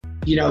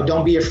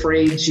don't be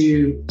afraid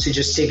to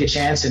just take a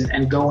chance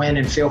and go in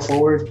and fail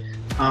forward.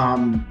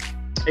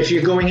 If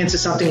you're going into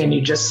something and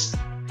you just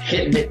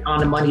hitting it on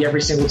the money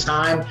every single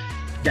time,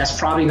 that's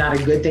probably not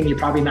a good thing. You're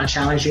probably not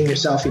challenging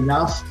yourself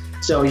enough.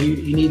 So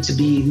you need to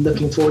be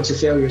looking forward to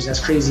failures. As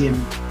crazy and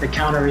the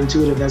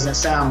counterintuitive as that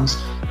sounds,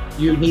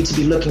 you need to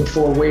be looking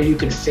for where you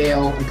can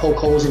fail and poke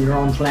holes in your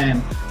own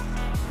plan.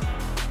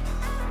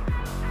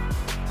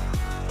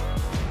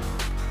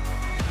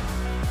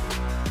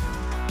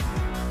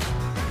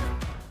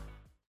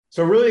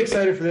 So really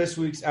excited for this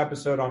week's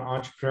episode on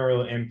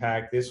entrepreneurial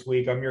impact. This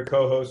week, I'm your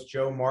co-host,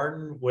 Joe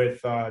Martin,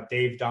 with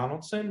Dave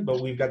Donaldson,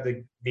 but we've got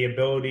the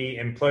ability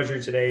and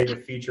pleasure today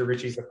to feature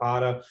Richie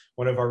Zapata,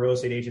 one of our real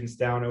estate agents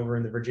down over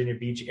in the Virginia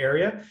Beach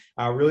area.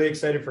 Really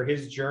excited for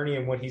his journey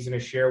and what he's going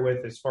to share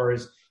with as far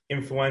as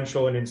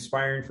influential and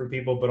inspiring for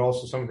people, but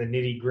also some of the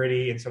nitty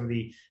gritty and some of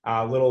the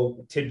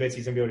little tidbits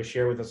he's going to be able to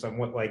share with us on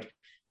what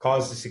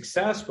caused the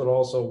success, but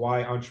also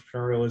why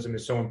entrepreneurialism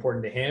is so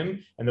important to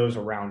him and those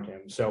around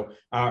him. So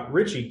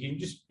Richie, can you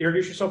just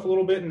introduce yourself a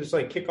little bit and just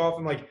kick off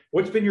and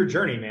what's been your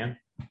journey, man?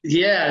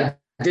 Yeah,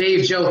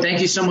 Dave, Joe, thank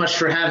you so much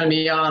for having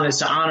me on.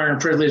 It's an honor and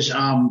privilege.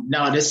 I'm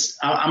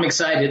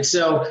excited.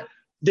 So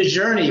the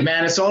journey,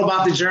 man, it's all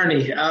about the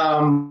journey.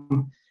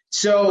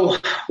 So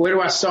where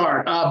do I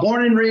start?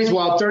 Born and raised,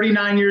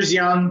 39 years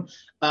young,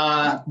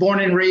 born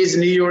and raised in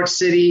New York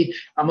City.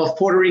 I'm of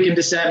Puerto Rican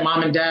descent,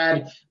 mom and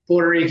dad,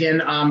 Puerto Rican,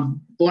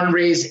 born and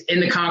raised in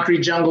the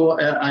concrete jungle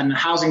and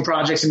housing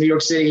projects in New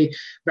York City.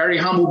 Very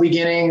humble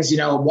beginnings,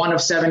 one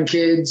of 7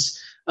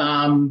 kids,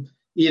 went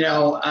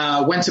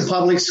to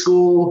public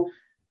school,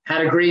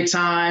 had a great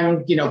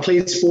time,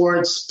 played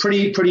sports,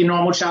 pretty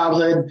normal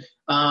childhood.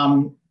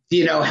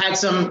 Had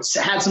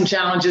some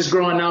challenges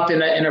growing up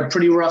in a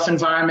pretty rough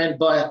environment,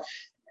 but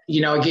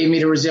it gave me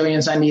the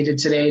resilience I needed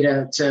today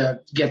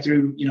to get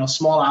through,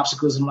 small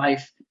obstacles in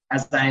life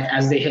as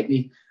they hit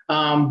me.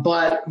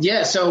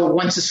 So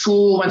went to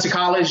school, went to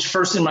college,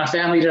 first in my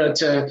family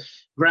to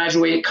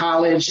graduate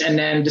college, and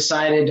then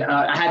decided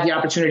I had the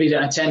opportunity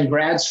to attend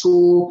grad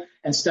school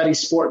and study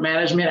sport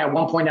management. At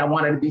one point, I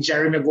wanted to be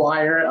Jerry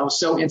Maguire. I was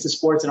so into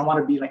sports and I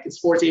wanted to be like a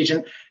sports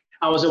agent.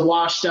 I was a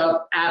washed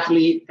up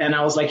athlete and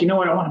I was like, you know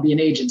what, I want to be an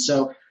agent.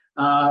 So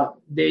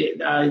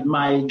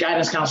my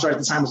guidance counselor at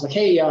the time was like,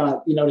 hey,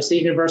 the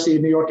State University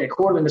of New York at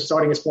Cortland is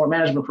starting a sport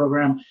management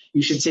program.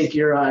 You should take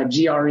your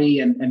GRE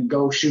and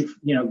go shoot,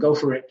 go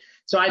for it.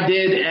 So I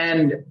did.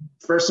 And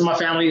first in my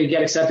family to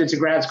get accepted to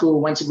grad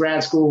school, went to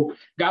grad school,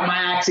 got my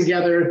act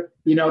together,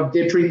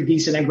 did pretty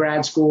decent in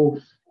grad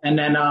school. And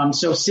then,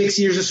 so 6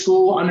 years of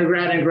school,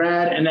 undergrad and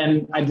grad. And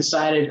then I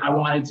decided I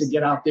wanted to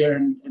get out there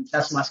and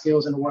test my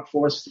skills in the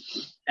workforce.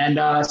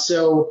 And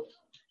so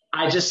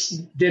I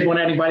just did what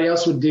anybody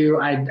else would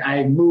do.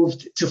 I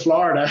moved to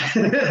Florida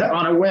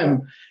on a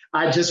whim.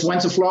 I just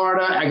went to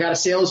Florida. I got a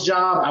sales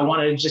job. I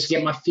wanted to just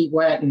get my feet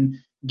wet and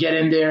get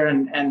in there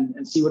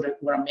and see what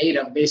I'm made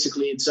of,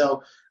 basically. And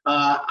so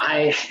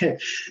Kalei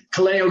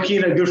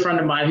Okina, a good friend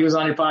of mine, he was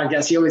on your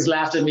podcast. He always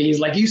laughed at me. He's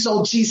like, you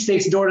sold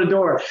cheesesteaks door to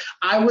door.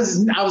 I was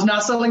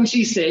not selling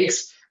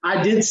cheesesteaks.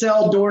 I did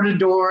sell door to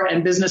door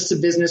and business to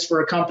business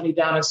for a company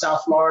down in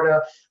South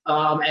Florida.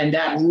 And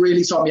that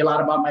really taught me a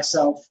lot about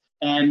myself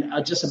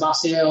and just about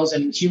sales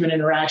and human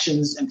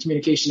interactions and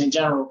communication in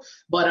general.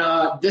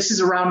 But this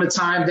is around the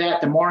time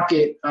that the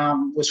market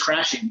was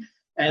crashing.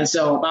 And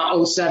so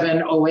about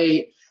 07,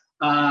 08,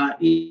 I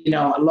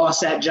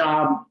lost that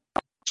job.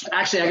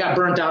 Actually, I got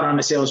burnt out on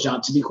the sales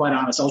job, to be quite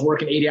honest. I was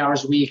working 80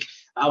 hours a week.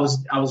 I was,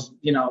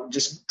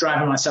 just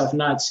driving myself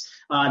nuts.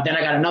 Then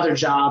I got another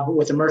job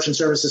with a merchant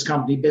services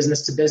company,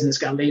 business to business,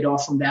 got laid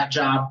off from that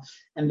job.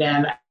 And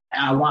then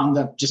I wound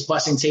up just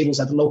bussing tables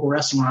at the local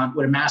restaurant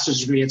with a master's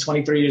degree at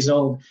 23 years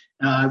old,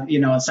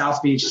 in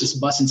South Beach,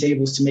 just bussing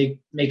tables to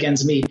make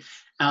ends meet.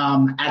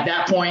 At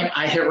that point,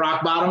 I hit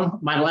rock bottom.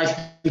 My life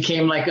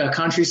became like a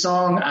country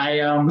song.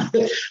 I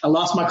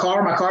lost my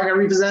car. My car got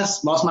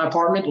repossessed, lost my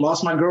apartment,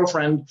 lost my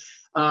girlfriend.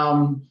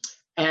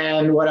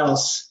 And what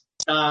else?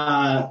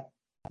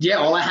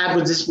 All I had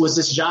was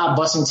this job,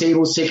 bussing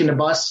tables, taking the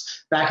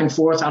bus back and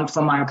forth. I'm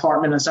from my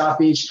apartment in South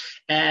Beach,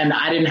 and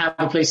I didn't have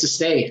a place to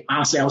stay.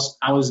 Honestly,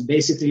 I was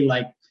basically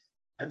like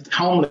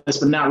homeless,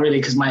 but not really,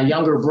 because my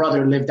younger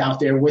brother lived out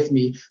there with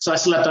me. So I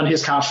slept on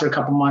his couch for a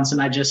couple months,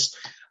 and I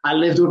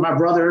lived with my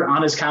brother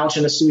on his couch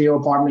in a studio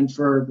apartment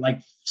for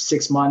like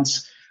 6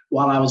 months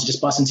while I was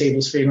just busting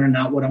tables, figuring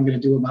out what I'm going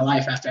to do with my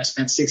life after I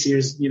spent 6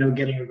 years,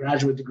 getting a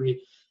graduate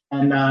degree.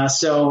 And I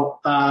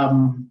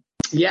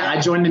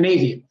joined the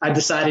Navy. I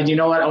decided,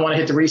 I want to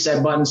hit the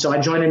reset button. So I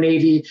joined the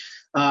Navy.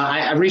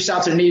 I reached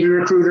out to the Navy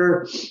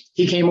recruiter.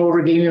 He came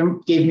over,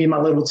 gave me my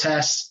little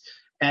test.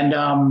 And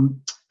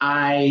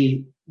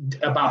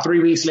about 3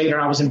 weeks later,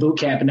 I was in boot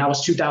camp, and that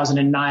was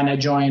 2009. I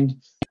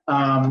joined.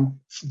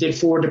 Did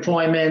 4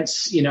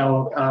 deployments.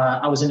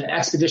 I was in an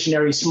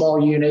expeditionary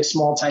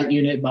small tight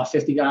unit, about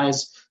 50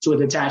 guys to a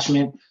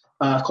detachment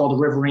called the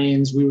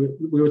Riverines. We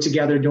were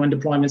together doing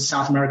deployments,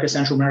 South America,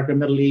 Central America,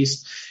 Middle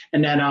East.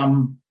 And then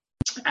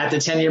at the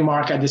 10-year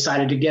mark, I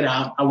decided to get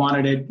out. I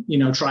wanted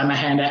to, try my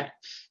hand at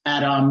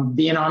at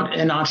being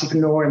an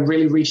entrepreneur and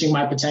really reaching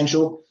my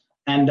potential.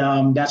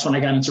 And that's when I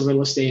got into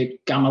real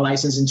estate, got my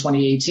license in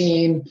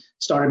 2018,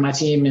 started my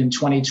team in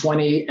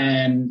 2020.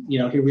 And,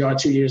 here we are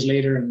 2 years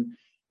later, and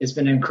it's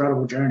been an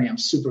incredible journey. I'm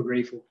super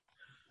grateful.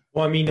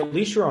 Well, I mean, at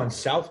least you're on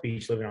South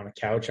Beach living on a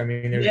couch. I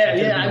mean, there's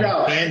I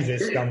know.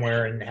 Kansas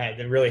somewhere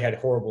and really had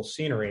horrible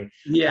scenery.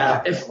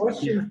 Yeah.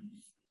 Question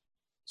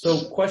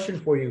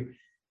for you.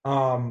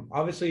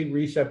 Obviously,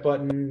 reset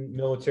button,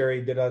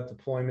 military, did a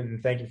deployment,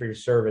 and thank you for your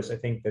service. I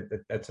think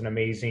that's an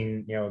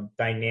amazing,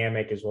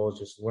 dynamic as well as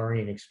just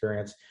learning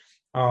experience.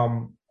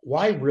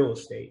 Why real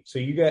estate? So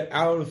you get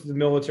out of the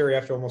military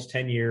after almost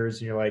 10 years,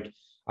 and you're like,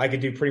 I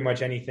could do pretty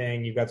much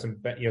anything. You've got some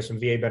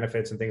VA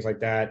benefits and things like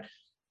that,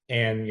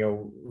 and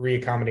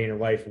reaccommodating your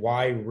life.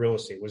 Why real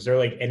estate? Was there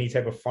like any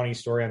type of funny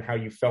story on how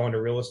you fell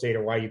into real estate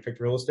or why you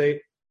picked real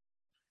estate?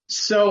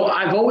 So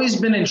I've always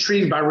been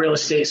intrigued by real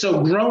estate.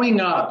 So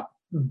growing up,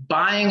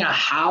 buying a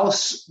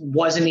house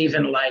wasn't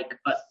even like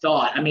a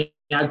thought. I mean,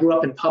 I grew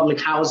up in public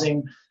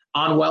housing,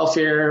 on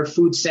welfare,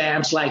 food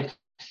stamps. Like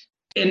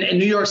in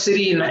New York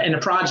City, in the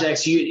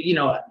projects,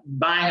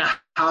 buying a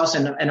house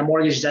and a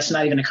mortgage, that's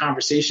not even a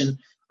conversation.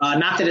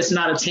 Not that it's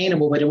not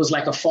attainable, but it was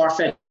like a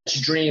far-fetched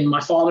dream.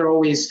 My father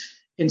always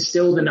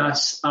instilled in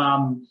us.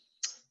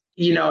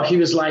 He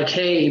was like,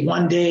 "Hey,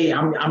 one day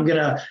I'm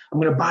gonna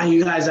buy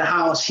you guys a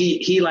house."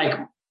 He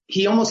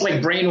almost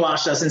like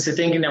brainwashed us into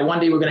thinking that one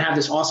day we're gonna have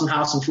this awesome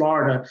house in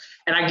Florida.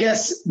 And I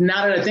guess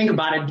now that I think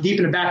about it, deep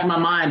in the back of my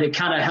mind, it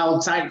kind of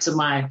held tight to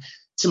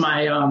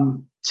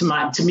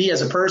me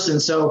as a person.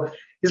 So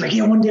he's like,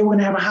 "Yeah, one day we're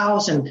gonna have a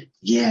house." And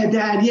yeah,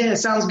 Dad, yeah, it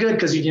sounds good,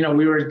 because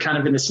we were kind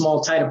of in a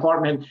small, tight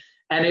apartment.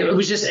 And it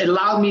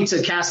allowed me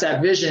to cast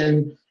that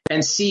vision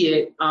and see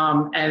it.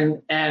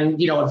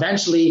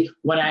 Eventually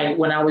when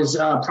I was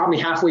probably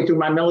halfway through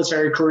my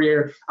military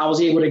career, I was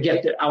able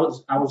to I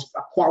was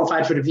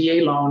qualified for the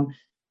VA loan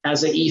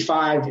as an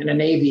E5 in the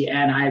Navy.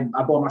 And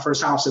I bought my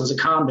first house. It was a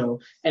condo.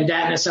 And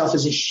that in itself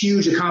is a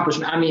huge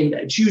accomplishment. I mean,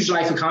 a huge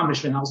life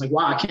accomplishment. I was like,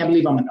 wow, I can't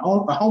believe I'm a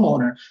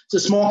homeowner. It's a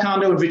small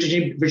condo in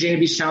Virginia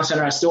Beach Town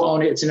Center. I still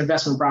own it. It's an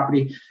investment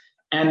property.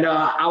 And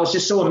I was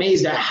just so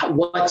amazed at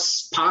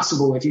what's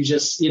possible if you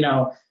just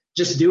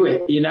do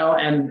it,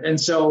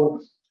 and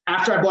so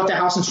after I bought the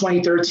house in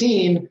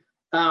 2013,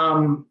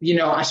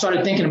 I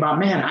started thinking about,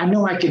 man, I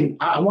know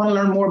I want to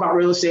learn more about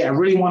real estate. I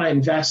really want to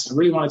invest. I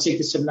really want to take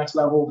this to the next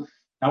level.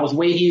 That was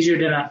way easier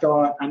than I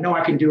thought. I know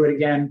I can do it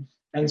again.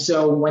 And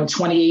so when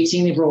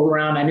 2018 rolled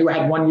around, I knew I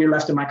had 1 year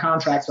left in my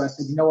contract. So I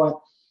said, you know what?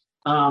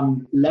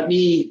 Let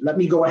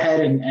me go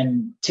ahead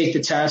and take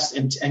the test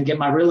and get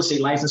my real estate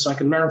license so I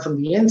can learn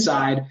from the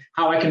inside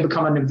how I can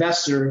become an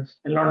investor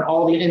and learn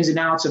all the ins and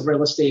outs of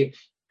real estate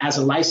as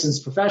a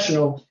licensed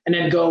professional, and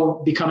then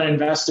go become an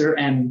investor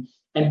and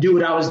do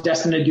what I was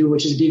destined to do,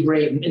 which is be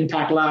great and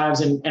impact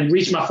lives and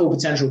reach my full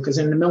potential. Because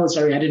in the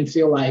military, I didn't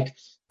feel like,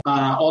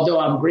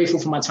 although I'm grateful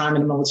for my time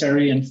in the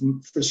military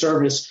and for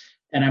service,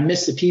 and I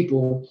miss the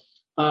people,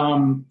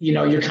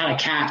 you're kind of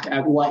capped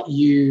at what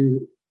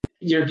you're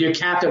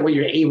capped at what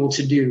you're able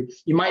to do.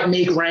 You might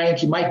make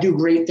rank, you might do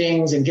great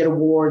things and get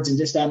awards and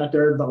this, that, and the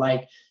third, but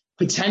like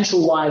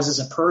potential wise as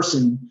a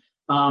person,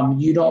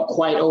 you don't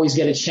quite always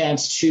get a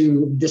chance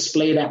to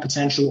display that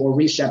potential or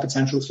reach that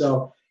potential.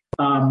 So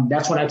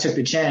that's when I took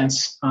the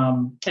chance.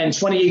 And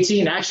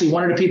 2018, actually,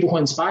 one of the people who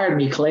inspired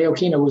me, Clay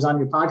Okino, who was on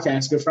your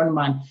podcast, a good friend of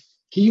mine,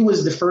 he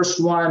was the first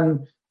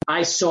one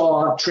I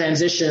saw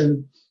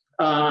transition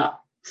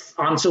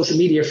on social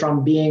media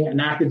from being an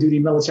active duty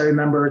military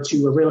member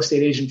to a real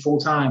estate agent full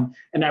time.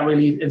 And that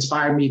really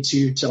inspired me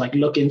to like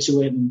look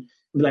into it and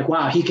be like,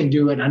 wow, he can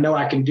do it. I know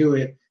I can do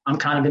it. I'm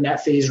kind of in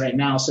that phase right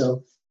now.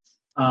 So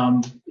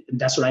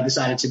that's what I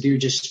decided to do.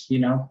 Just,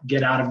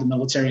 get out of the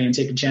military and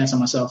take a chance on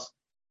myself.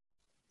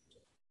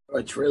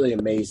 It's really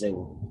amazing.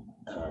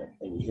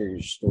 And you hear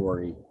your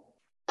story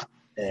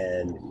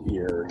and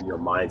your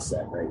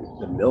mindset, right?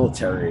 The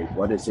military,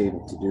 what it's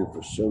able to do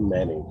for so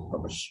many,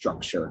 from a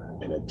structure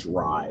and a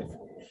drive.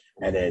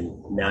 And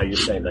then now you're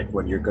saying, like,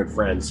 when your good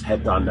friends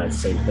had done that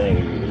same thing,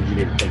 and you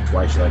didn't think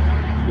twice, you're like,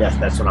 yes,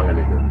 that's what I'm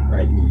going to do,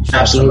 right? You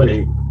Absolutely.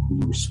 You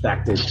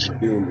respected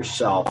doing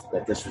yourself,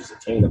 that this was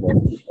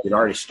attainable. You'd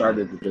already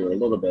started to do it a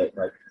little bit,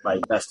 right, by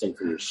investing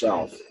for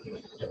yourself.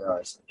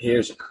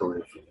 Here's a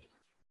career for you.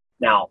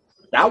 Now,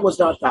 that was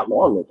not that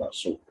long ago.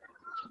 So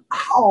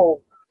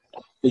how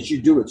did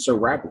you do it so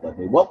rapidly? I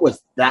mean, what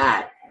was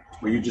that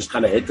where you just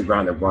kind of hit the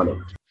ground and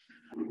running?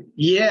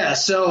 Yeah,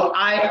 so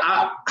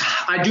I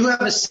do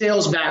have a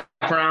sales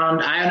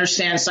background. I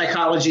understand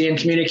psychology and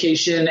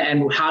communication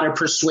and how to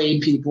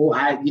persuade people.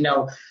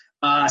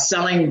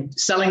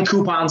 Selling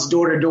coupons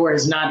door to door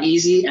is not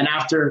easy. And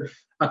after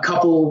a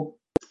couple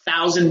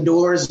thousand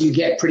doors, you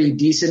get pretty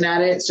decent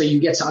at it. So you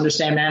get to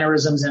understand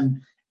mannerisms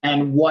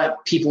and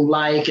what people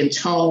like and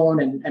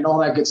tone and all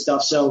that good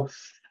stuff. So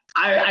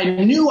I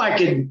knew I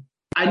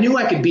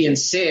could be in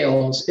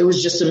sales. It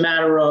was just a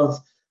matter of,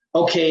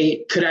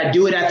 okay, could I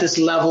do it at this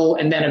level?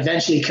 And then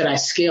eventually could I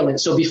scale it?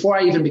 So before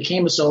I even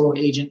became a solo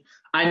agent,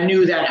 I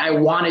knew that I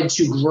wanted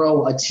to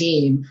grow a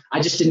team.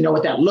 I just didn't know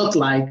what that looked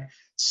like.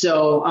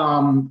 So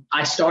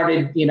I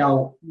started,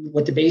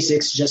 with the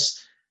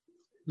basics,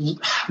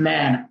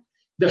 man,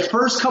 the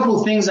first couple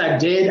of things I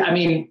did, I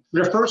mean,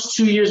 the first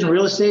 2 years in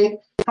real estate,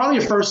 probably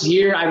the first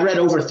year, I read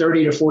over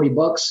 30 or 40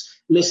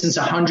 books, listened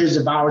to hundreds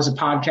of hours of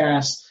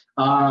podcasts,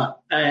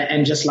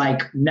 and just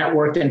like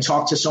networked and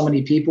talked to so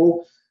many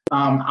people.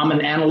 I'm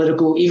an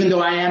analytical, even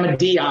though I am a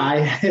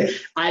DI,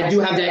 I do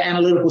have that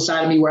analytical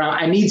side of me where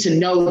I need to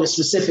know the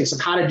specifics of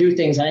how to do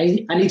things. I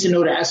need to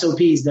know the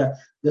SOPs,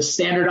 the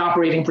standard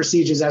operating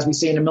procedures, as we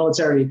say in the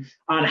military,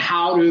 on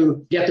how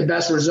to get the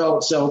best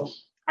results. So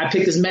I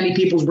picked as many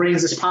people's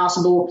brains as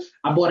possible.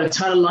 I bought a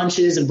ton of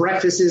lunches and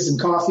breakfasts and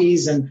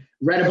coffees and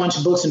read a bunch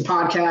of books and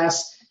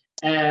podcasts.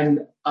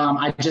 And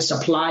I just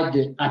applied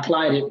it,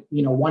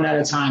 one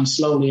at a time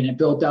slowly, and it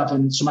built up.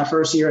 And so my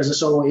first year as a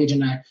solo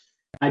agent,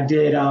 I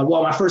did,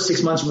 my first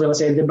 6 months of real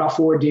estate, I did about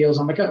 4 deals.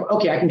 I'm like,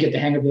 okay, I can get the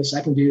hang of this.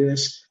 I can do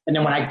this. And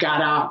then when I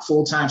got out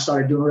full time,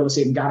 started doing real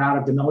estate and got out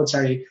of the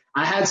military,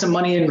 I had some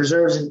money in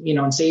reserves and,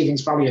 in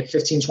savings, probably at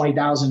 15,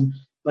 20,000,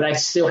 but I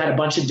still had a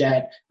bunch of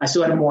debt. I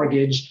still had a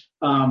mortgage,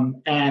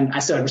 and I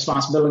still had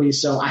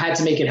responsibilities. So I had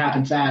to make it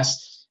happen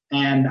fast.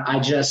 And I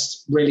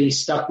just really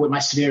stuck with my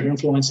sphere of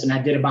influence. And I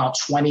did about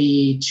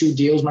 22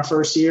 deals my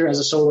first year as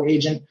a solo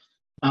agent.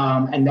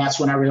 And that's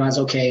when I realized,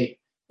 okay,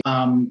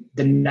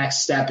 the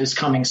next step is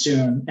coming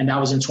soon. And that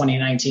was in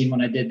 2019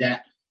 when I did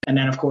that. And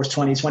then, of course,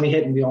 2020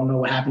 hit, and we all know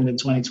what happened in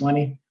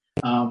 2020.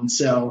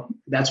 So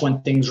that's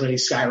when things really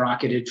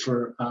skyrocketed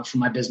for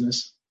my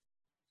business.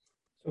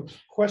 So,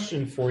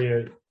 question for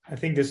you. I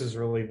think this is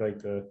really like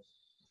the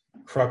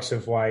crux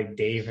of why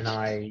Dave and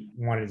I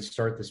wanted to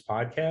start this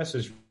podcast,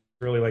 is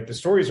really like the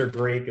stories are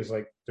great because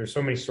like there's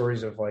so many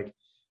stories of like,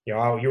 you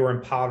were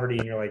in poverty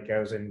and you're like, I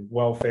was in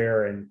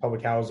welfare and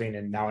public housing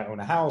and now I own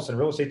a house and a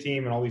real estate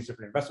team and all these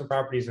different investment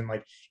properties, and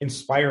like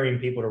inspiring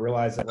people to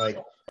realize that like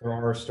there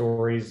are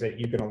stories that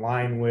you can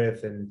align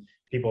with and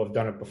people have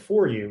done it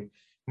before you.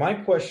 My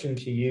question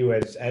to you,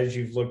 as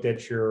you've looked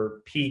at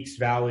your peaks,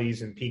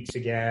 valleys, and peaks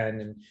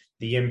again, and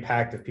the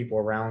impact of people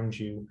around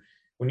you,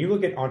 when you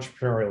look at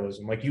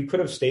entrepreneurialism, like you could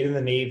have stayed in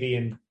the Navy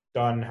and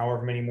done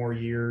however many more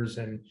years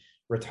and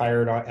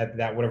retired at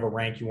that whatever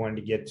rank you wanted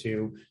to get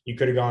to. You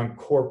could have gone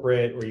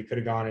corporate, or you could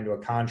have gone into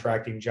a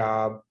contracting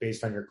job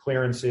based on your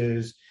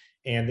clearances.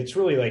 And it's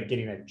really like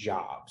getting a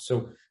job.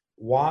 So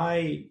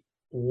why,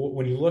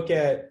 when you look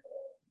at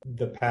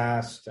the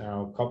past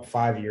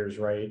 5 years,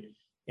 right,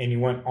 and you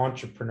went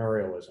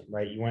entrepreneurialism,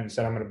 right? You went and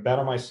said, I'm going to bet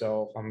on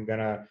myself. I'm going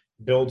to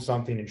build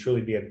something and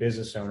truly be a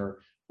business owner.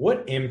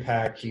 What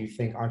impact do you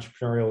think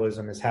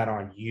entrepreneurialism has had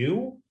on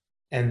you?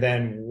 And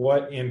then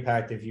what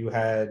impact have you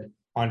had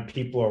on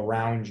people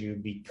around you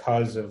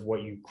because of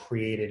what you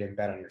created and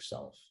bet on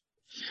yourself?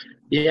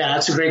 Yeah,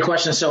 that's a great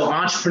question. So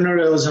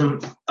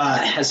entrepreneurialism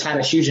has had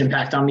a huge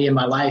impact on me in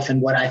my life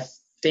and what I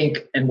think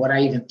and what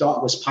I even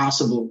thought was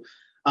possible.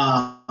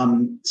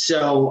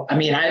 So, I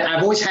mean,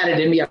 I've always had it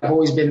in me. I've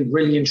always been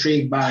really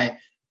intrigued by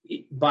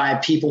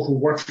people who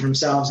work for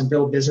themselves and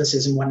build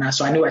businesses and whatnot.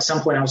 So I knew at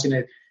some point I was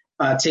going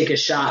to take a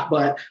shot.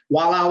 But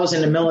while I was in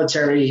the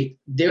military,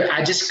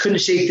 I just couldn't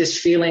shake this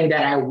feeling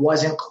that I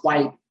wasn't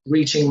quite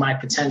reaching my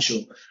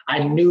potential.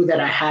 I knew that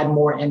I had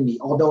more in me.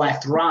 Although I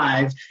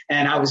thrived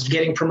and I was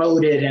getting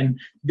promoted and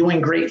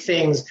doing great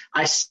things,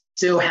 I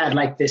still had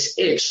like this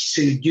itch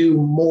to do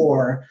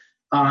more.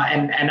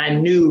 And I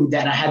knew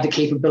that I had the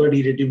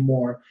capability to do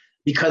more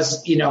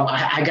because,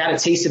 I got a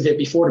taste of it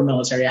before the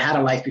military. I had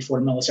a life before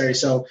the military.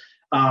 So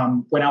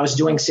when I was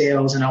doing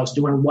sales and I was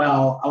doing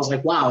well, I was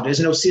like, wow,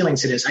 there's no ceiling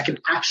to this. I can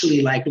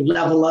actually like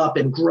level up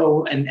and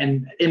grow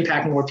and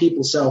impact more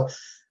people. So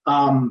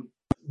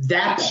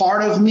that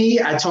part of me,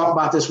 I talk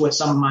about this with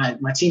some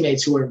of my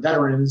teammates who are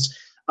veterans.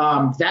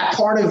 That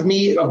part of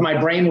me, of my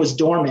brain, was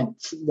dormant.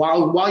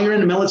 While you're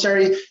in the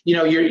military,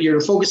 you're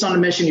focused on the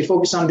mission, you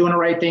focus on doing the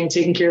right thing,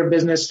 taking care of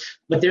business.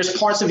 But there's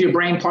parts of your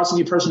brain, parts of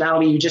your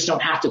personality you just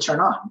don't have to turn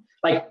on.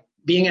 Like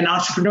being an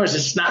entrepreneur is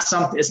just not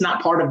something. It's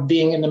not part of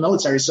being in the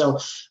military. So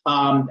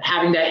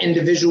having that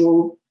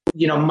individual,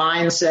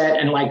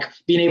 mindset and like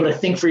being able to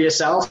think for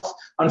yourself.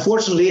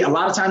 Unfortunately, a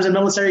lot of times in the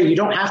military, you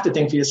don't have to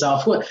think for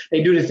yourself.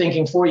 They do the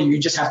thinking for you. You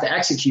just have to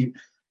execute.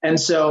 And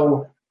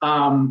so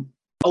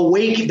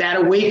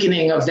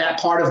awakening of that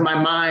part of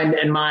my mind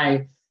and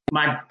my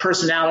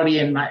personality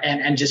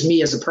and just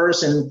me as a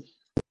person,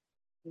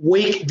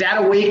 that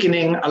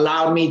awakening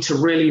allowed me to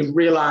really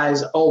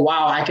realize, oh,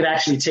 wow, I could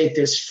actually take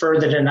this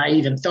further than I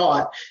even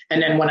thought.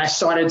 And then when I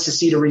started to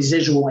see the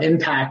residual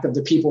impact of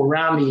the people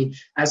around me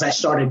as I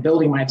started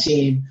building my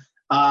team,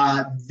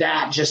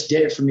 that just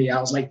did it for me.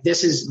 I was like,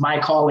 this is my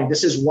calling.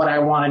 This is what I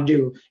want to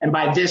do. And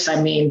by this, I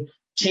mean,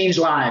 change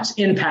lives,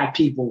 impact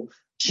people,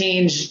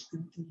 change,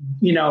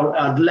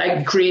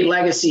 create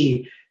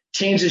legacy,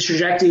 change the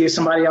trajectory of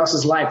somebody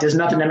else's life. There's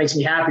nothing that makes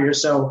me happier.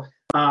 So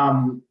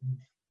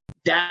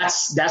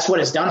that's what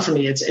it's done for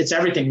me. It's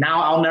everything.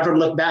 Now I'll never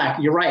look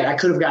back. You're right. I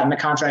could have gotten a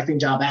contracting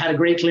job. I had a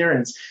great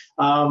clearance.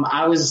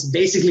 I was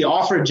basically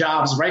offered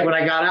jobs right when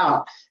I got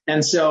out.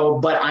 And so,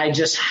 but I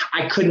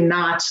could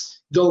not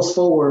go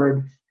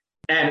forward.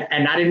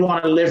 And I didn't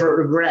want to live with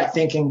regret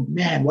thinking,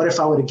 man, what if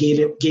I would have gave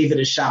it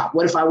a shot?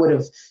 What if I would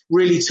have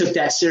really taken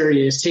that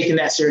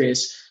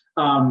serious,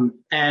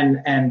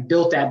 and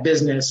built that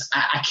business?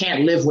 I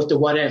can't live with the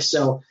what if.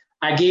 So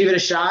I gave it a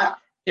shot.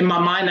 In my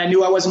mind, I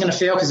knew I wasn't going to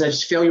fail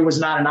because failure was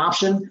not an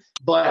option,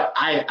 but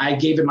I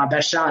gave it my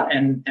best shot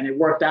and it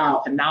worked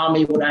out. And now I'm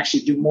able to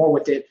actually do more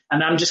with it.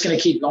 And I'm just going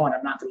to keep going.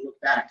 I'm not going to look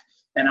back.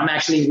 And I'm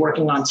actually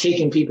working on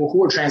taking people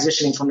who are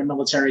transitioning from the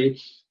military,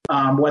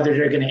 whether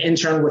they're going to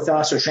intern with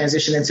us or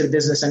transition into the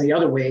business any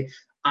other way.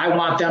 I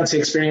want them to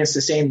experience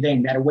the same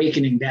thing, that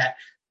awakening,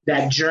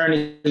 that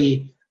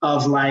journey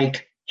of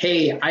like,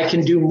 hey, I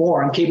can do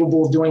more. I'm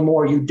capable of doing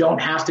more. You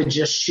don't have to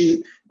just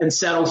shoot and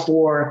settle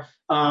for,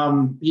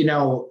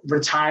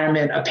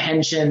 retirement, a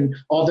pension,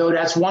 although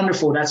that's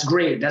wonderful. That's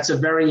great. That's a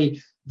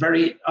very,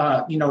 very,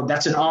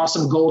 that's an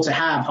awesome goal to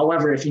have.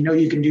 However, if you know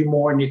you can do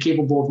more and you're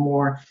capable of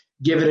more,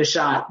 give it a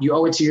shot. You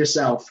owe it to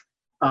yourself.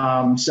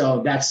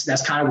 So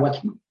that's kind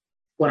of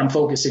what I'm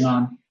focusing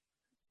on.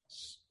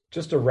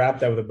 Just to wrap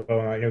that with a bow,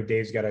 I know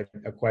Dave's got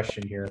a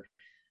question here.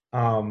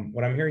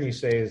 What I'm hearing you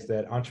say is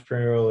that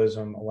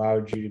entrepreneurialism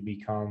allowed you to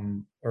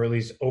become, or at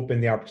least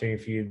open the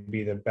opportunity for you to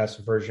be the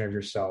best version of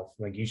yourself.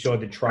 Like you still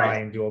had to try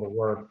and do all the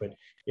work, but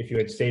if you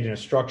had stayed in a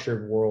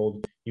structured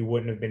world, you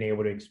wouldn't have been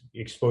able to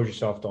expose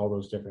yourself to all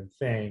those different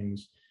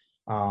things.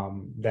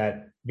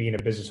 That being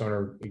a business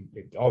owner,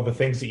 all the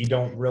things that you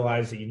don't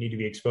realize that you need to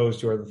be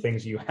exposed to are the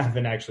things you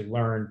haven't actually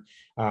learned,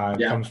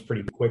 comes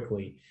pretty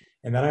quickly.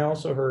 And then I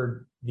also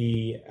heard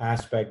the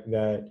aspect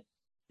that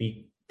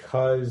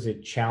because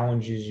it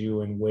challenges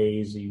you in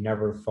ways that you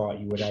never thought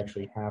you would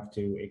actually have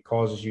to, it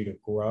causes you to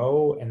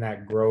grow. And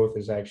that growth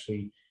has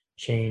actually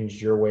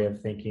changed your way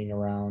of thinking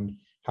around,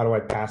 how do I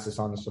pass this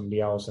on to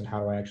somebody else? And how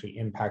do I actually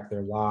impact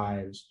their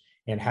lives?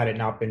 And had it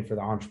not been for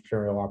the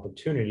entrepreneurial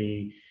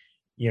opportunity,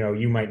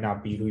 you might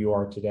not be who you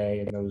are today.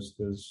 And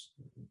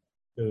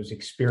those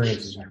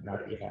experiences might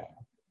not be had.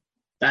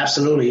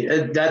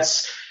 Absolutely.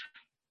 That's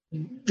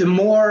the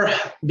more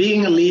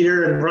being a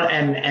leader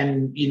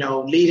and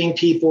leading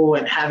people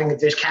and having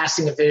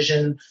casting a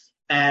vision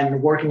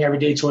and working every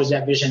day towards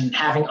that vision,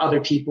 having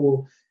other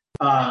people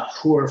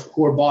who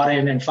are bought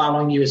in and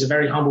following you is a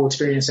very humble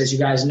experience, as you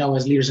guys know,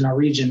 as leaders in our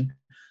region.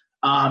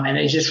 And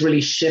it just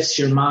really shifts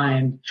your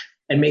mind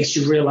and makes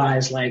you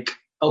realize, like,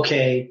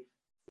 okay,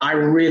 I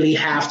really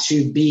have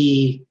to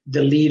be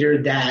the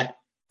leader that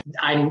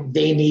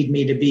they need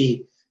me to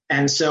be.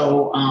 And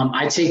so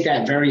I take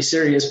that very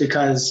serious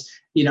because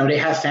they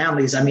have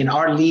families. I mean,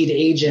 our lead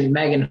agent,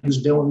 Megan, who's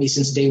been with me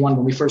since day one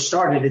when we first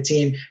started the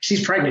team,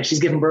 she's pregnant.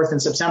 She's giving birth in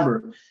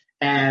September.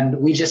 And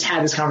we just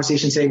had this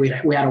conversation today.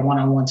 We had a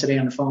one-on-one today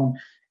on the phone.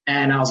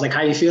 And I was like,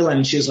 how you feeling?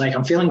 And she was like,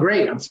 I'm feeling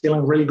great. I'm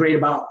feeling really great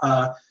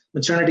about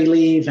maternity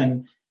leave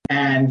and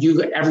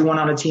everyone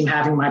on the team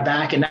having my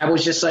back. And that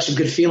was just such a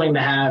good feeling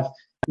to have,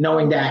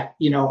 knowing that,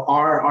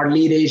 our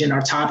lead agent,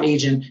 our top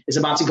agent is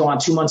about to go on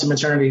 2 months of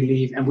maternity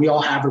leave and we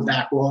all have her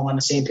back. We're all on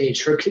the same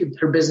page.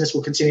 Her business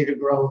will continue to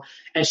grow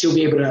and she'll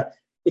be able to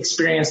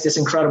experience this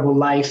incredible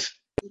life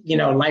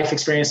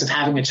experience of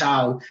having a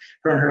child,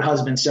 her and her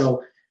husband.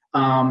 So,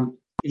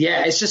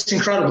 it's just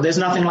incredible. There's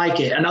nothing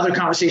like it. Another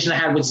conversation I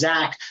had with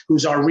Zach,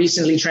 who's our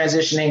recently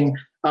transitioning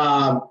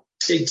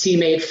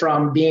teammate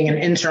from being an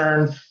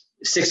intern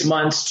 6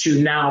 months to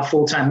now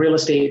full-time real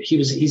estate.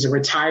 He's a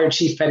retired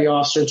chief petty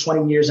officer,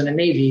 20 years in the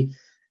Navy.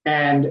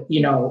 And,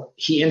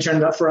 he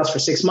interned up for us for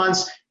 6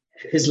 months.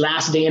 His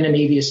last day in the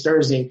Navy is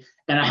Thursday.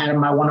 And I had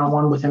my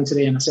one-on-one with him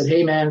today. And I said,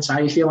 hey, man, so how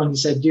you feeling? He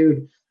said,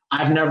 dude,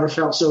 I've never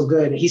felt so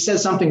good. He said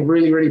something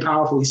really, really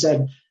powerful. He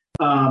said,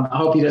 I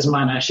hope he doesn't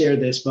mind I share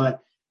this,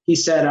 but he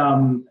said,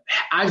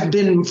 I've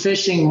been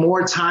fishing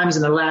more times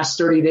in the last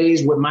 30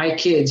 days with my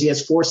kids. He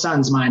has 4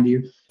 sons, mind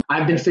you.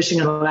 I've been fishing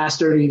in the last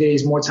 30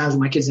 days more times with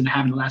my kids than I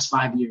have in the last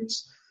 5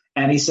 years.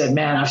 And he said,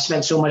 man, I've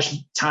spent so much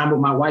time with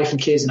my wife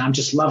and kids and I'm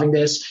just loving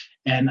this.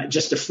 And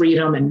just the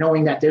freedom and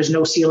knowing that there's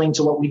no ceiling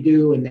to what we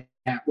do and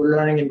that we're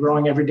learning and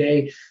growing every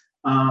day.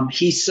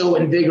 He's so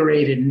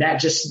invigorated and that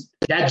just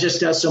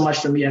does so much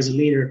for me as a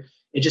leader.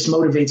 It just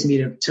motivates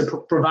me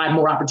to provide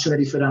more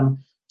opportunity for them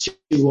to,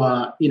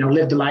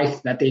 live the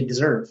life that they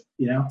deserve,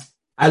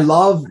 I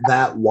love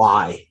that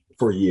why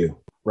for you.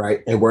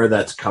 Right. And where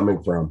that's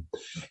coming from.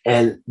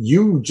 And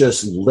you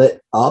just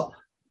lit up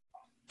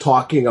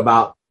talking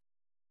about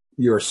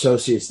your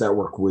associates that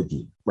work with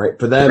you, right?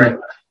 For them, right.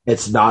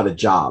 It's not a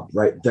job,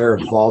 right? They're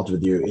involved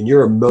with you and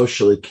you're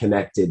emotionally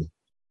connected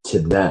to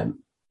them.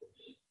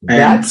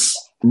 That's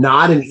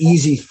not an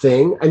easy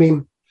thing. I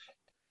mean,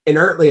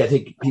 inertly, I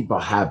think people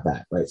have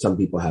that, right? Some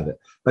people have it,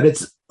 but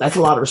that's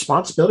a lot of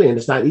responsibility and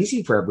it's not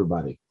easy for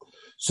everybody.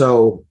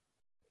 So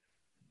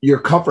your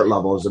comfort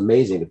level is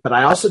amazing. But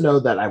I also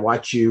know that I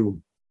watch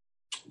you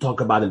talk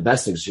about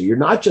investing. So you're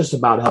not just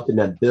about helping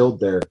them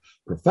build their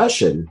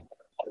profession.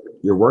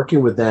 You're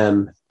working with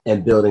them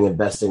and building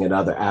investing in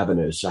other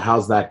avenues. So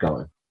how's that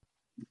going?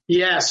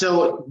 Yeah,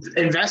 so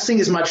investing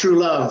is my true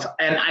love.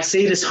 And I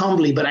say this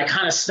humbly, but I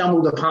kind of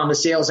stumbled upon the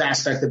sales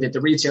aspect of it,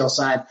 the retail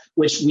side,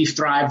 which we've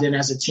thrived in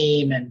as a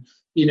team. And,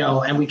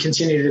 and we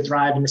continue to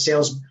thrive in the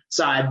sales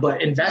side.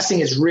 But investing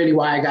is really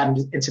why I got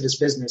into this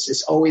business.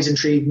 It's always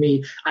intrigued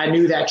me. I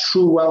knew that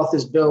true wealth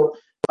is built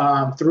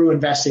through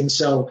investing.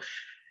 So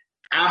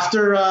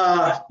after,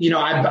 I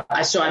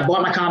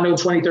bought my condo in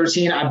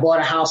 2013. I bought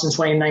a house in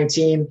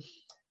 2019.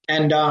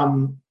 And,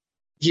 I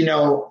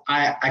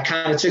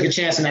kind of took a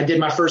chance and I did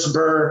my first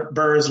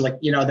BRRRRs,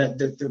 like,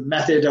 the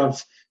method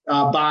of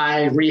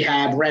buy,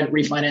 rehab, rent,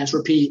 refinance,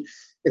 repeat.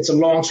 It's a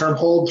long-term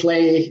hold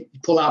play. You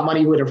pull out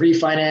money with a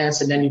refinance,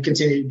 and then you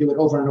continue to do it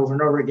over and over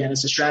and over again.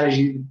 It's a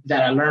strategy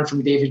that I learned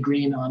from David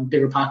Green on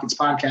Bigger Pockets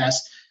podcast.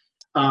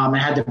 I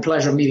had the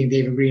pleasure of meeting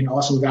David Green,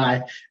 awesome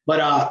guy.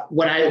 But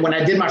when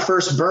I did my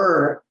first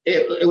BRRRR,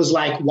 it was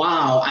like,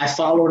 wow, I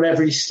followed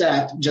every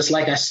step, just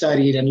like I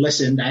studied and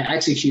listened. I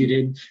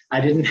executed.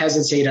 I didn't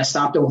hesitate. I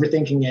stopped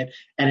overthinking it,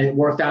 and it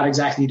worked out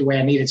exactly the way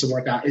I needed to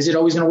work out. Is it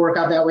always going to work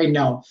out that way?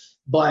 No.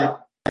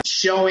 But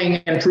showing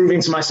and proving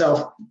to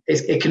myself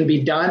it can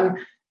be done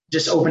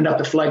just opened up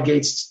the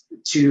floodgates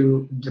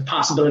to the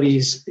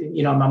possibilities,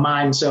 in my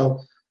mind.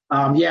 So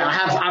I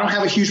don't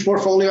have a huge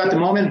portfolio at the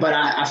moment, but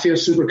I feel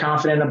super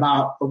confident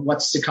about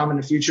what's to come in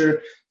the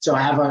future. So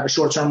I have a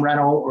short-term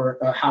rental, or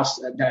a house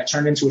that I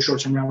turned into a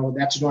short-term rental.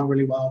 That's doing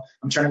really well.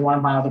 I'm turning one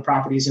of my other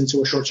properties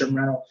into a short-term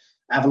rental.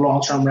 I have a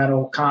long-term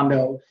rental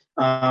condo.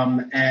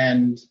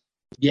 We're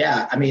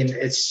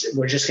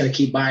just going to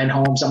keep buying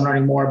homes. I'm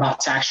learning more about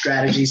tax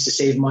strategies to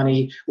save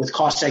money with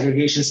cost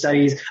segregation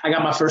studies. I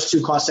got my first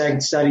 2 cost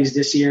seg studies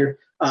this year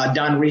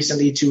done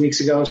recently 2 weeks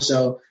ago.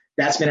 So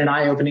that's been an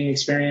eye-opening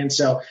experience.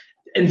 So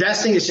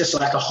investing is just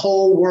like a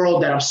whole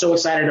world that I'm so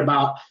excited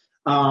about.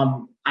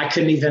 I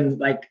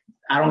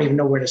don't even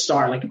know where to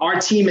start. Like, our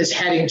team is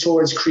heading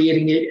towards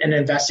creating an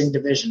investing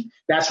division.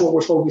 That's what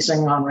we're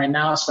focusing on right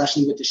now,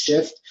 especially with the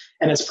shift.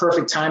 And it's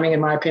perfect timing, in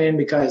my opinion,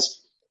 because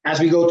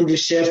as we go through the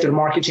shift or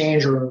market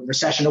change or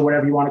recession or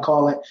whatever you want to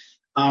call it,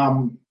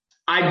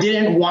 I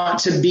didn't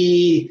want to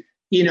be,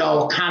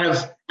 I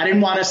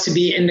didn't want us to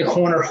be in the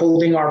corner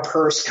holding our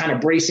purse, kind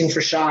of bracing for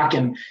shock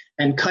and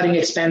cutting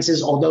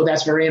expenses, although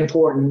that's very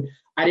important.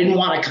 I didn't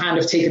want to kind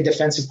of take a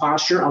defensive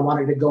posture. I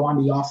wanted to go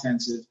on the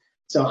offensive.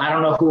 So I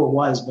don't know who it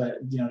was,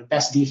 but the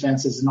best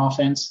defense is an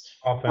offense.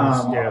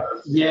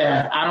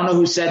 Yeah. I don't know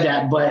who said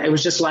that, but it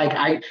was just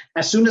like,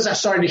 as soon as I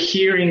started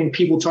hearing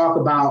people talk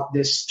about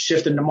this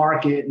shift in the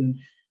market and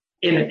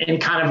in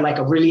kind of like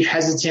a really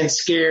hesitant,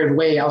 scared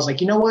way, I was like,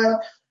 you know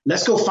what?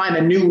 Let's go find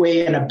a new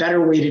way and a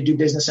better way to do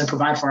business and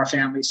provide for our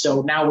families.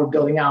 So now we're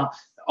building out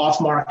the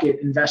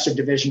off-market investor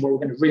division, where we're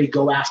going to really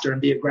go after and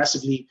be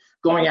aggressively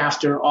going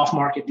after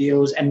off-market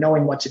deals and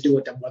knowing what to do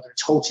with them, whether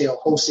it's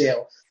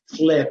wholesale,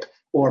 flip,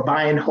 or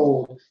buy and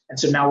hold. And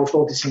so now we're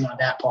focusing on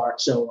that part.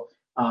 So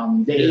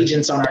the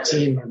agents on our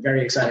team are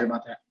very excited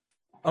about that.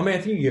 I mean, I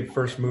think you get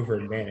first mover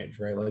advantage,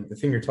 right? Like, the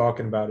thing you're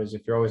talking about is,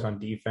 if you're always on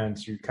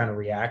defense, you're kind of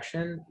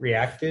reactive,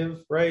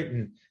 right?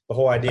 And the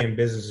whole idea in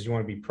business is you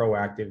want to be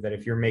proactive, that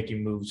if you're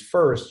making moves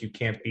first, you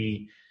can't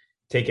be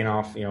taken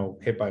off,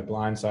 hit by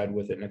blindside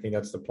with it. And I think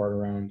that's the part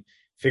around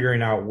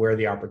figuring out where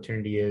the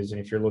opportunity is. And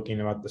if you're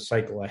looking about the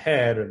cycle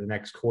ahead, or the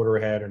next quarter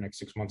ahead, or next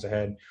 6 months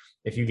ahead,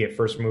 if you get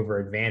first mover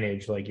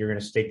advantage, like, you're going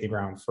to stake the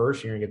ground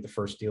first, you're going to get the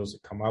first deals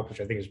that come up, which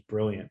I think is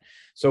brilliant.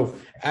 So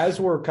as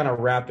we're kind of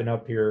wrapping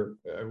up here,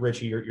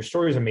 Richie, your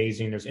story is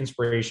amazing. There's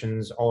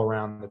inspirations all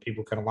around that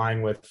people can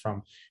align with,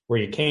 from where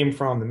you came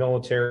from, the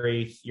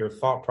military, your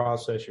thought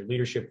process, your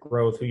leadership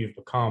growth, who you've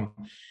become.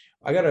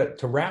 To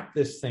wrap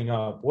this thing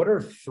up, what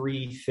are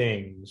 3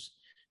 things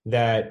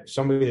that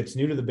somebody that's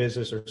new to the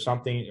business, or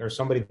somebody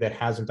that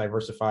hasn't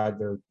diversified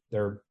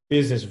their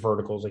business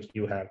verticals like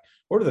you have,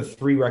 what are the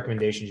 3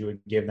 recommendations you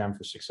would give them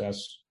for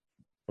success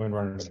when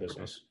running a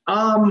business?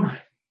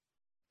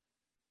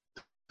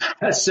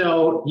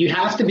 So you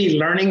have to be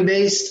learning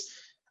based.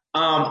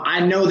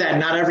 I know that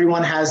not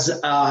everyone has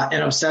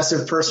an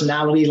obsessive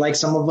personality like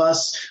some of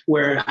us,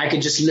 where I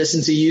could just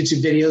listen to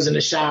YouTube videos in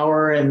the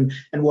shower and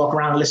walk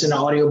around and listen to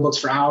audiobooks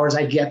for hours.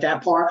 I get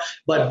that part,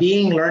 but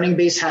being learning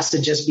based has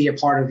to just be a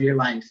part of your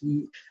life.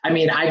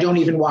 I don't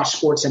even watch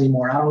sports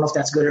anymore. I don't know if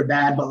that's good or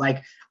bad, but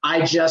like,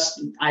 I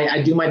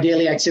do my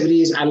daily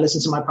activities. I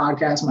listen to my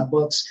podcasts, my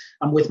books.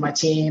 I'm with my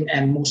team.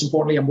 And most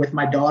importantly, I'm with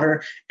my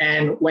daughter.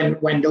 And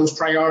when those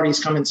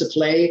priorities come into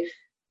play,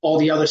 all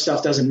the other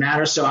stuff doesn't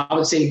matter. So I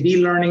would say be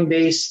learning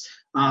based,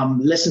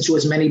 listen to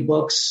as many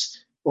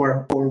books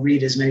or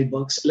read as many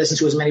books, listen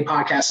to as many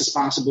podcasts as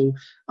possible,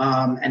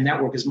 and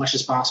network as much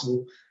as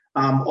possible.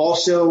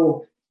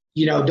 Also,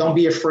 don't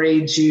be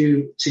afraid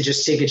to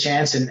just take a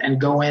chance and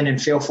go in and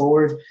fail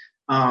forward.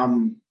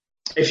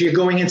 If you're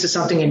going into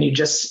something and you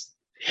just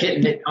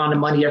hitting it on the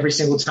money every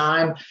single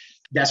time,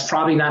 that's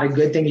probably not a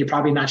good thing. You're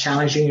probably not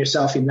challenging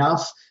yourself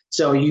enough.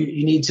 So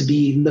you need to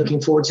be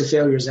looking forward to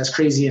failures. As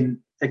crazy and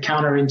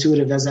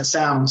counterintuitive as that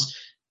sounds,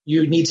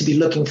 you need to be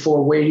looking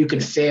for where you can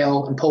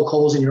fail and poke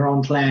holes in your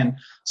own plan.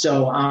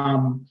 So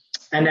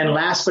And then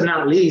last but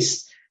not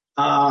least,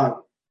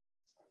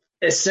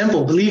 it's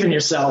simple. Believe in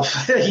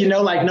yourself.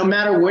 Like no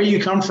matter where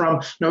you come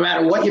from, no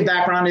matter what your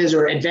background is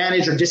or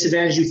advantage or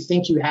disadvantage you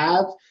think you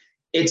have,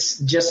 it's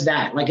just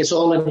that. Like it's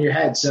all in your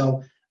head.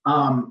 So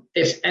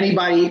if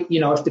anybody,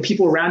 if the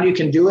people around you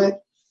can do it,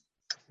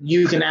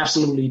 you can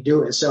absolutely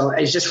do it. So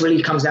it just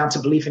really comes down to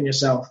belief in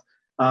yourself.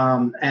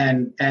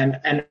 And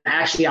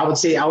actually, I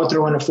would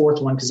throw in a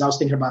fourth one because I was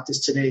thinking about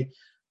this today.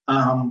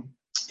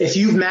 If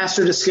you've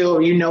mastered a skill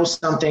or you know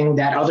something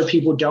that other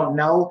people don't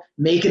know,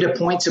 make it a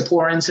point to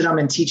pour into them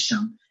and teach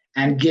them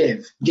and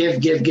give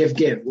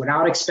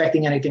without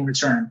expecting anything in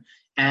return.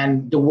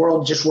 And the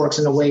world just works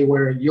in a way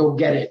where you'll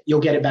get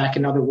it back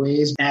in other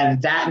ways.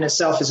 And that in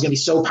itself is going to be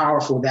so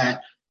powerful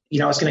that,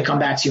 it's going to come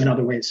back to you in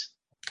other ways.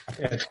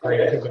 Yeah, that's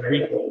great.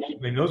 I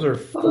mean, those are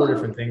 4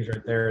 different things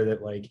right there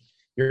that like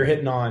you're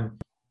hitting on.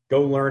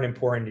 Go learn and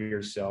pour into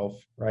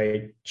yourself,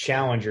 right?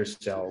 Challenge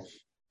yourself,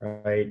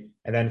 right?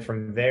 And then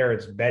from there,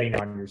 it's betting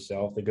on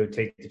yourself to go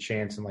take the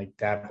chance and like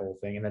that whole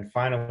thing. And then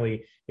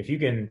finally, if you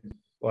can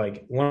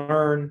like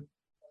learn,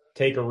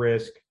 take a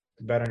risk,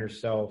 bet on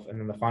yourself. And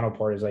then the final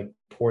part is like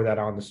pour that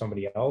on to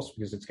somebody else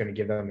because it's going to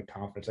give them the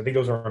confidence. I think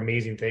those are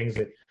amazing things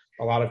that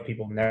a lot of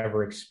people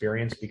never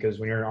experience because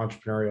when you're in an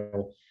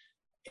entrepreneurial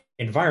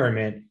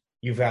environment,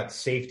 you've got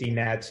safety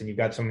nets and you've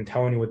got someone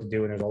telling you what to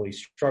do and there's all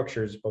these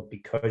structures, but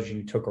because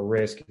you took a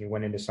risk and you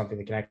went into something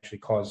that can actually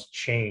cause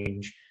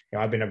change,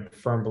 I've been a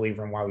firm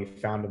believer in why we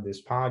founded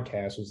this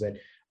podcast was that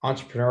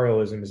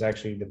entrepreneurialism is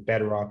actually the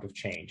bedrock of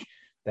change,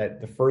 that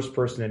the first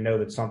person to know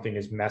that something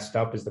is messed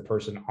up is the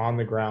person on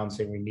the ground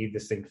saying we need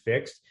this thing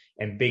fixed,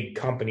 and big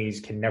companies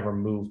can never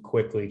move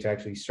quickly to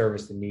actually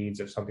service the needs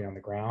of something on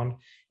the ground.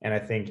 And I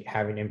think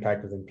having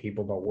impact within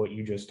people about what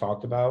you just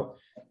talked about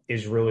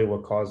is really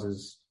what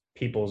causes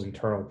people's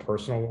internal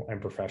personal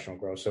and professional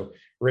growth. So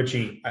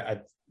Richie, a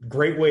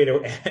great way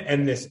to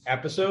end this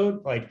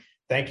episode. Like,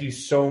 thank you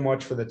so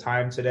much for the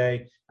time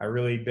today.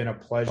 Really been a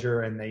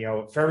pleasure. And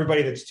for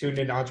everybody that's tuned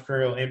in to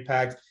Entrepreneurial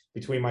Impact,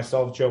 between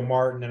myself, Joe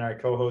Martin, and our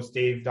co-host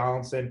Dave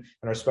Donaldson,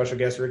 and our special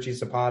guest Richie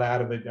Zapata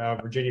out of the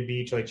Virginia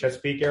Beach, like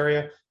Chesapeake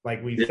area,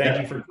 like we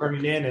thank you for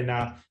coming in,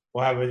 and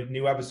we'll have a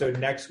new episode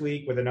next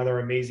week with another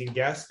amazing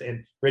guest.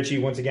 And Richie,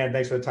 once again,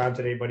 thanks for the time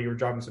today, buddy. We're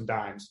dropping some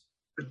dimes.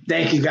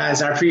 Thank you,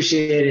 guys. I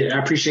appreciate it. I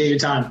appreciate your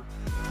time.